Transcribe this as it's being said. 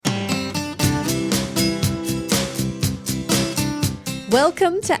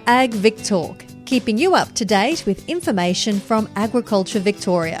Welcome to Ag Vic Talk, keeping you up to date with information from Agriculture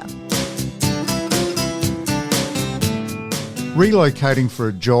Victoria. Relocating for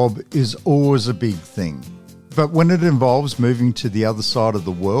a job is always a big thing. But when it involves moving to the other side of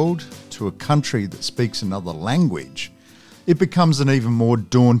the world, to a country that speaks another language, it becomes an even more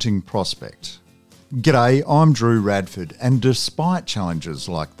daunting prospect. G'day, I'm Drew Radford, and despite challenges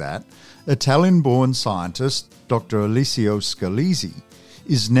like that, Italian-born scientist Dr. Alessio Scalisi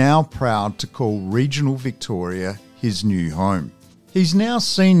is now proud to call regional Victoria his new home. He's now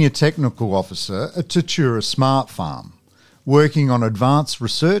Senior Technical Officer at Tatura Smart Farm. Working on advanced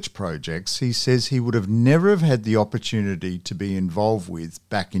research projects he says he would have never have had the opportunity to be involved with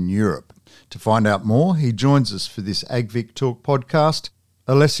back in Europe. To find out more, he joins us for this AgVic Talk podcast.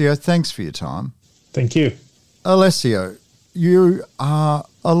 Alessio, thanks for your time. Thank you. Alessio, you are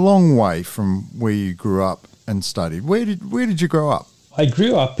a long way from where you grew up and studied. Where did you grow up? I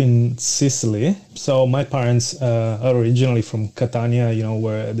grew up in Sicily. So my parents are originally from Catania,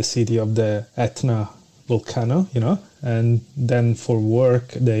 where the city of the Etna volcano, and then for work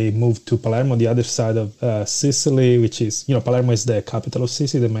they moved to Palermo, the other side of Sicily, which is, Palermo is the capital of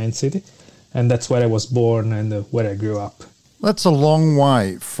Sicily, the main city, and that's where I was born and where I grew up. That's a long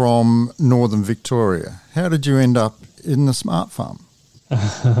way from northern Victoria. How did you end up in the smart farm?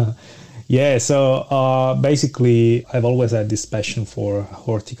 Yeah, so basically I've always had this passion for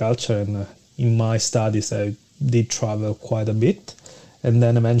horticulture, and in my studies I did travel quite a bit, and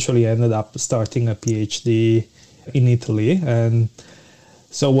then eventually ended up starting a PhD in Italy. And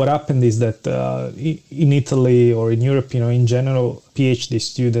so what happened is that in Italy or in Europe, in general, PhD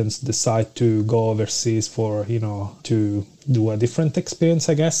students decide to go overseas for, to do a different experience,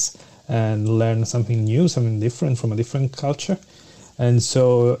 I guess, and learn something new, something different from a different culture. And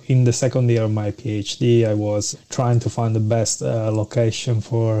so in the second year of my PhD, I was trying to find the best location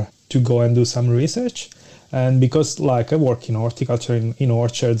to go and do some research. And because I work in horticulture in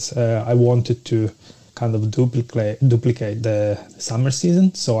orchards, I wanted to kind of duplicate the summer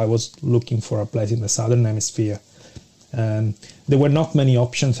season. So I was looking for a place in the southern hemisphere. There were not many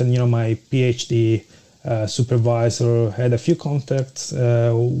options, and my PhD supervisor had a few contacts,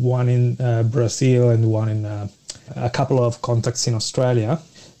 one in Brazil and one in a couple of contacts in Australia.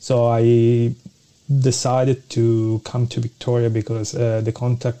 So I decided to come to Victoria because the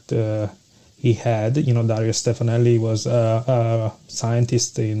contact he had, Dario Stefanelli, was a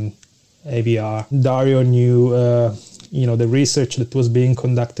scientist in AVR. Dario knew, the research that was being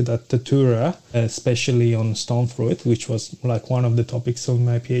conducted at Tatura, especially on stone fruit, which was one of the topics of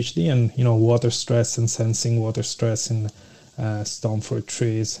my PhD, and, water stress and sensing water stress in stone fruit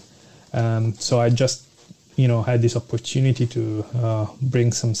trees. So I just, had this opportunity to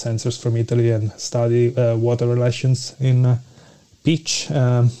bring some sensors from Italy and study water relations in peach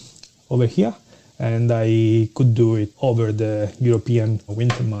over here. And I could do it over the European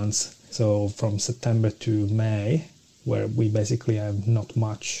winter months. So from September to May, where we basically have not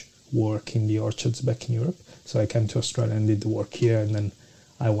much work in the orchards back in Europe. So I came to Australia and did the work here, and then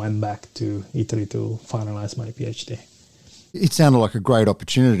I went back to Italy to finalize my PhD. It sounded like a great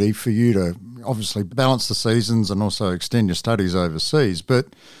opportunity for you to obviously balance the seasons and also extend your studies overseas. But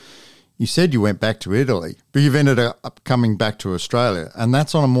you said you went back to Italy, but you've ended up coming back to Australia, and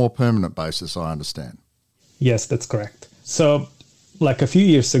that's on a more permanent basis, I understand. Yes, that's correct. So a few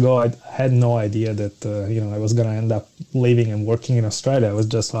years ago, I had no idea that, I was going to end up living and working in Australia. I was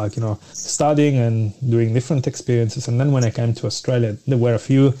just studying and doing different experiences. And then when I came to Australia, there were a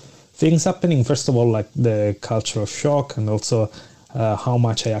few things happening. First of all, the culture of shock, and also how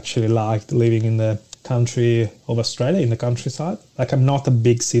much I actually liked living in the country of Australia, in the countryside. I'm not a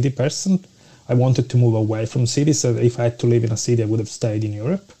big city person. I wanted to move away from cities. So if I had to live in a city, I would have stayed in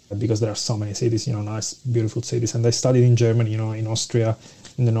Europe, because there are so many cities, nice, beautiful cities. And I studied in Germany, in Austria,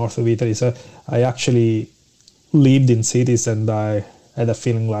 in the north of Italy. So I actually lived in cities, and I had a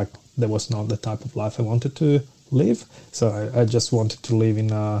feeling like that was not the type of life I wanted to live. So I just wanted to live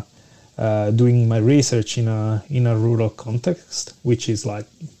in doing my research in a rural context, which is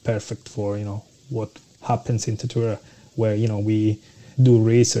perfect for, what happens in Tatura, where, we do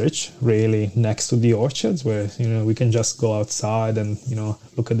research really next to the orchards, where we can just go outside and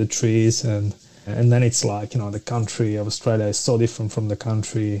look at the trees, and then it's the country of Australia is so different from the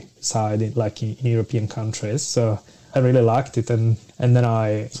countryside in European countries. So I really liked it, and then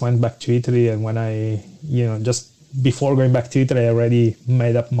I went back to Italy, and when I just before going back to Italy, I already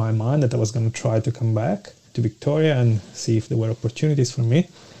made up my mind that I was going to try to come back to Victoria and see if there were opportunities for me.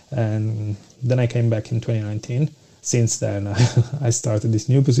 And then I came back in 2019. Since then, I started this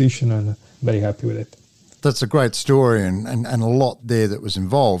new position, and I'm very happy with it. That's a great story and a lot there that was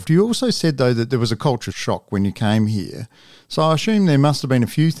involved. You also said, though, that there was a culture shock when you came here. So I assume there must have been a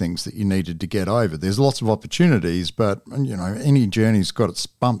few things that you needed to get over. There's lots of opportunities, but, you know, any journey's got its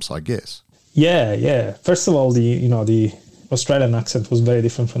bumps, I guess. Yeah. First of all, the Australian accent was very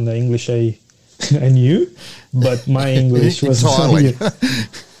different from the English I knew, but my English was... Entirely.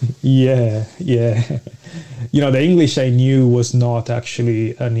 Yeah. You know, the English I knew was not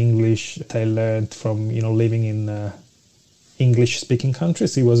actually an English that I learned from, you know, living in English-speaking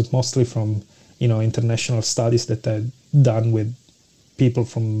countries. It was mostly from, you know, international studies that I'd done with people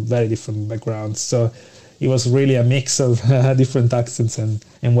from very different backgrounds. So it was really a mix of different accents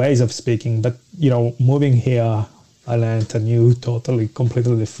and ways of speaking. But, you know, moving here, I learned a new,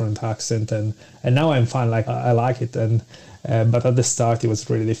 completely different accent. And now I'm fine, like, I like it. But at the start, it was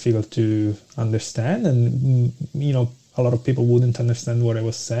really difficult to understand. And, you know, a lot of people wouldn't understand what I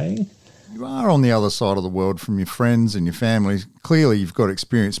was saying. You are on the other side of the world from your friends and your family. Clearly, you've got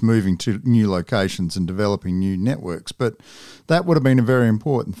experience moving to new locations and developing new networks, but that would have been a very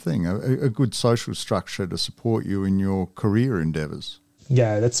important thing, a good social structure to support you in your career endeavours.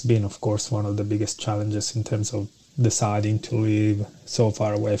 Yeah, that's been, of course, one of the biggest challenges in terms of deciding to live so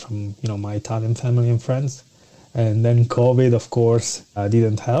far away from, you know, my Italian family and friends. And then COVID, of course,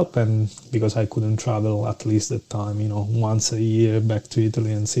 didn't help, and because I couldn't travel at least that time, you know, once a year back to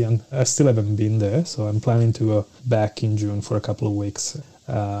Italy and see, and I still haven't been there, so I'm planning to go back in June for a couple of weeks.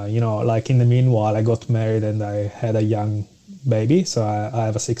 You know, like in the meanwhile, I got married and I had a young baby, so I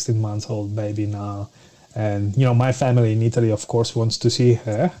have a 16-month-old baby now, and, you know, my family in Italy, of course, wants to see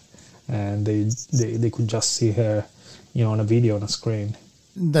her, and they could just see her, you know, on a video on a screen.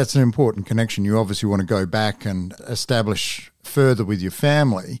 That's an important connection. You obviously want to go back and establish further with your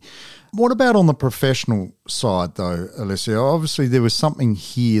family. What about on the professional side, though, Alessio? Obviously, there was something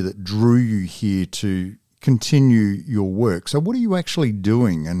here that drew you here to continue your work. So what are you actually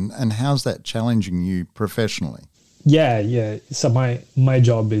doing, and how's that challenging you professionally? Yeah. So my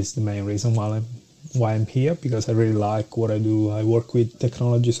job is the main reason why I'm here, because I really like what I do. I work with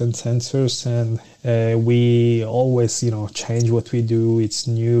technologies and sensors, and we always, you know, change what we do. It's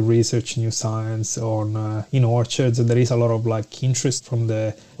new research, new science on in orchards. There is a lot of like interest from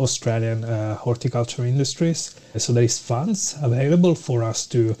the Australian horticulture industries. So there is funds available for us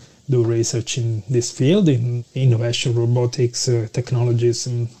to do research in this field, in innovation, robotics, technologies,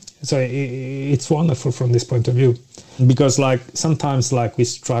 and so it's wonderful from this point of view, because like sometimes like we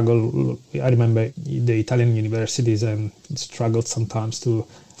struggle. I remember the Italian universities and struggled sometimes to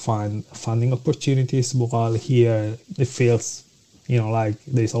find funding opportunities, while here it feels, you know, like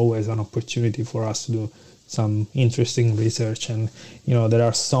there's always an opportunity for us to do some interesting research, and, you know, there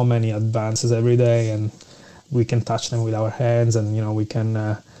are so many advances every day, and we can touch them with our hands, and, you know, we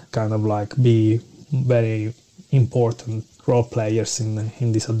can kind of like be very important role players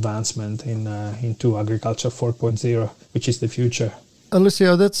in this advancement into agriculture 4.0, which is the future.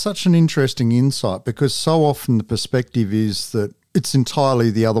 Alessio, that's such an interesting insight, because so often the perspective is that it's entirely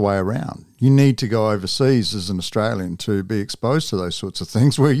the other way around. You need to go overseas as an Australian to be exposed to those sorts of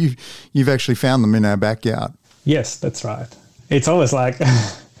things, where you've actually found them in our backyard. Yes, that's right. It's always like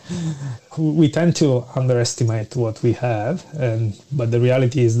we tend to underestimate what we have, but the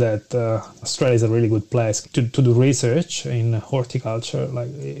reality is that Australia is a really good place to do research in horticulture. Like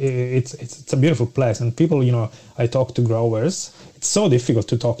it's a beautiful place, and people, you know, I talk to growers. It's so difficult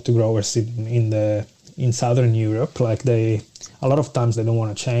to talk to growers in Southern Europe. Like a lot of times they don't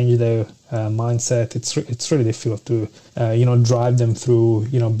want to change their mindset. It's really difficult to you know, drive them through,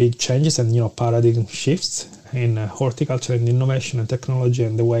 you know, big changes and, you know, paradigm shifts in horticulture and innovation and technology,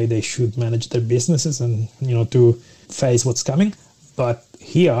 and the way they should manage their businesses, and, you know, to face what's coming. But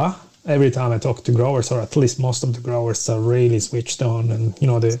here, every time I talk to growers, or at least most of the growers, are really switched on, and, you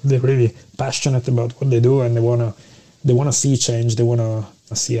know, they're really passionate about what they do, and they wanna see change. They wanna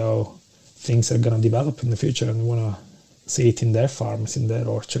see how things are gonna develop in the future, and they wanna see it in their farms, in their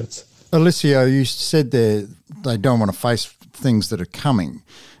orchards. Alessio, you said there they don't want to face things that are coming.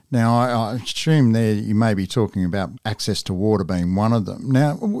 Now, I assume there you may be talking about access to water being one of them.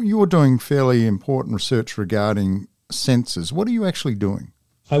 Now, you're doing fairly important research regarding sensors. What are you actually doing?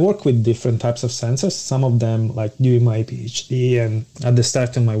 I work with different types of sensors, some of them like doing my PhD, and at the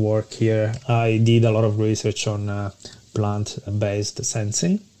start of my work here, I did a lot of research on plant-based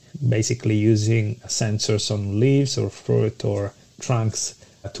sensing, basically using sensors on leaves or fruit or trunks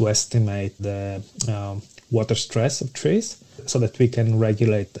to estimate the water stress of trees, so that we can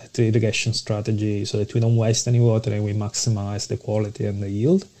regulate the irrigation strategy, so that we don't waste any water and we maximize the quality and the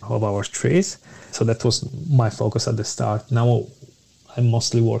yield of our trees. So that was my focus at the start. Now I'm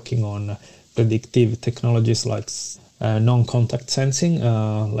mostly working on predictive technologies like non-contact sensing,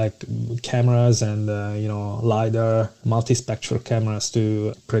 like cameras and LiDAR, multispectral cameras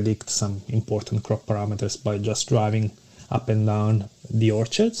to predict some important crop parameters by just driving up and down the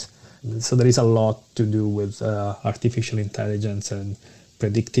orchards. So there is a lot to do with artificial intelligence and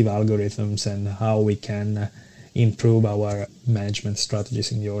predictive algorithms and how we can improve our management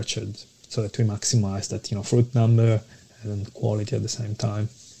strategies in the orchards so that we maximize that fruit number and quality at the same time.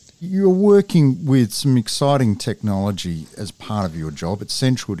 You're working with some exciting technology as part of your job. It's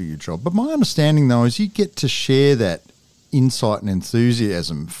central to your job. But my understanding, though, is you get to share that insight and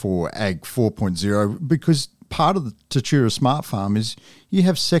enthusiasm for Ag 4.0 because part of the Tatura Smart Farm is you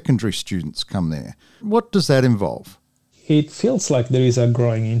have secondary students come there. What does that involve? It feels like there is a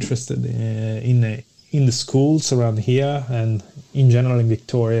growing interest in the schools around here and in general in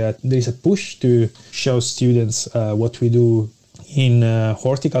Victoria. There is a push to show students what we do in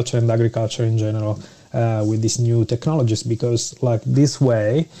horticulture and agriculture in general with these new technologies, because like this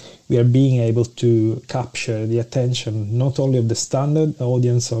way we are being able to capture the attention not only of the standard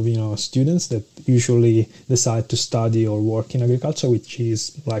audience of students that usually decide to study or work in agriculture, which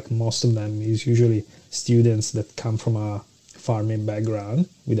is like most of them is usually students that come from a farming background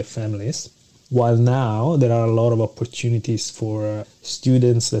with their families. While now there are a lot of opportunities for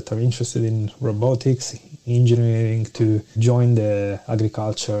students that are interested in robotics, engineering to join the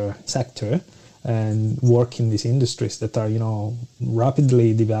agriculture sector and work in these industries that are,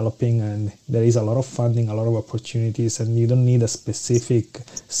 rapidly developing, and there is a lot of funding, a lot of opportunities, and you don't need a specific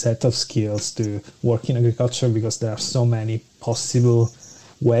set of skills to work in agriculture because there are so many possible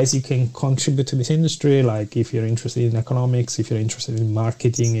ways you can contribute to this industry. Like if you're interested in economics, if you're interested in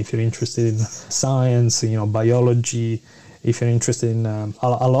marketing, if you're interested in science, biology, if you're interested in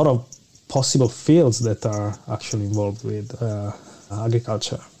a lot of possible fields that are actually involved with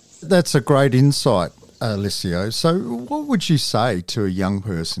agriculture. That's a great insight, Alessio. So what would you say to a young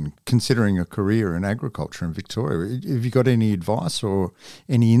person considering a career in agriculture in Victoria? Have you got any advice or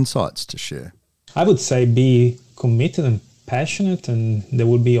any insights to share? I would say be committed and passionate, and there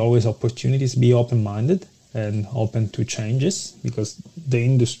will be always opportunities. Be open-minded and open to changes because the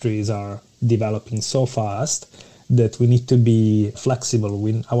industries are developing so fast that we need to be flexible.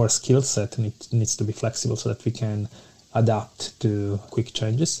 Our skill set needs to be flexible so that we can adapt to quick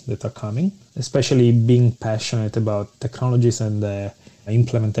changes that are coming, especially being passionate about technologies and the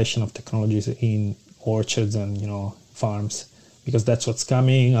implementation of technologies in orchards and farms, because that's what's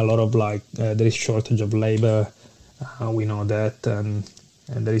coming. A lot of there is shortage of labor. We know that, and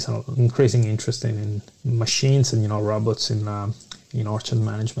there is an increasing interest in machines and robots in orchard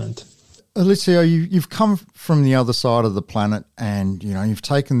management. Alessio, you've come from the other side of the planet and, you've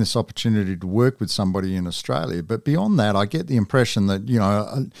taken this opportunity to work with somebody in Australia. But beyond that, I get the impression that,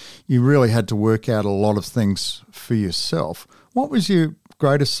 you really had to work out a lot of things for yourself. What was your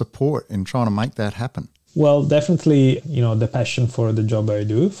greatest support in trying to make that happen? Well, definitely, the passion for the job I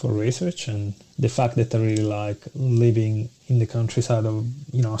do, for research, and the fact that I really like living in the countryside of,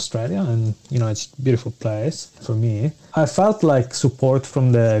 Australia, and, it's a beautiful place for me. I felt like support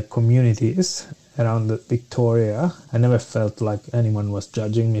from the communities around Victoria. I never felt like anyone was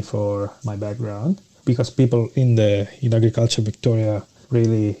judging me for my background, because people in agriculture Victoria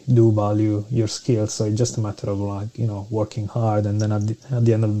really do value your skills. So it's just a matter of working hard, and then at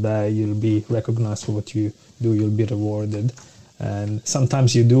the end of the day, you'll be recognized for what you do. You'll be rewarded. And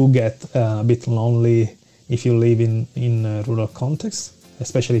sometimes you do get a bit lonely if you live in a rural context,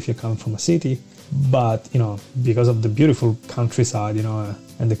 especially if you come from a city. But, because of the beautiful countryside,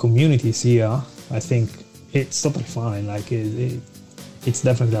 and the communities here, I think it's totally fine. It's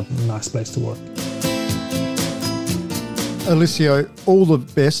definitely a nice place to work. Alessio, all the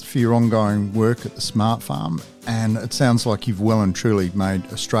best for your ongoing work at the Smart Farm, and it sounds like you've well and truly made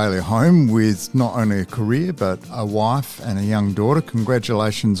Australia home with not only a career but a wife and a young daughter.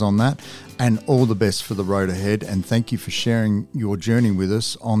 Congratulations on that, and all the best for the road ahead, and thank you for sharing your journey with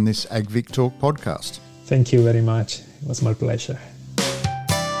us on this AgVic Talk podcast. Thank you very much. It was my pleasure.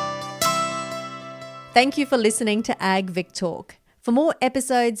 Thank you for listening to AgVic Talk. For more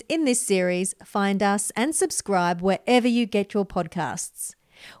episodes in this series, find us and subscribe wherever you get your podcasts.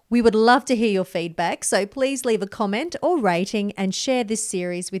 We would love to hear your feedback, so please leave a comment or rating and share this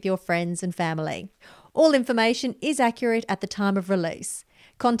series with your friends and family. All information is accurate at the time of release.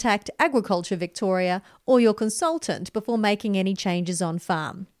 Contact Agriculture Victoria or your consultant before making any changes on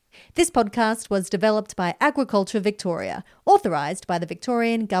farm. This podcast was developed by Agriculture Victoria, authorised by the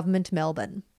Victorian Government, Melbourne.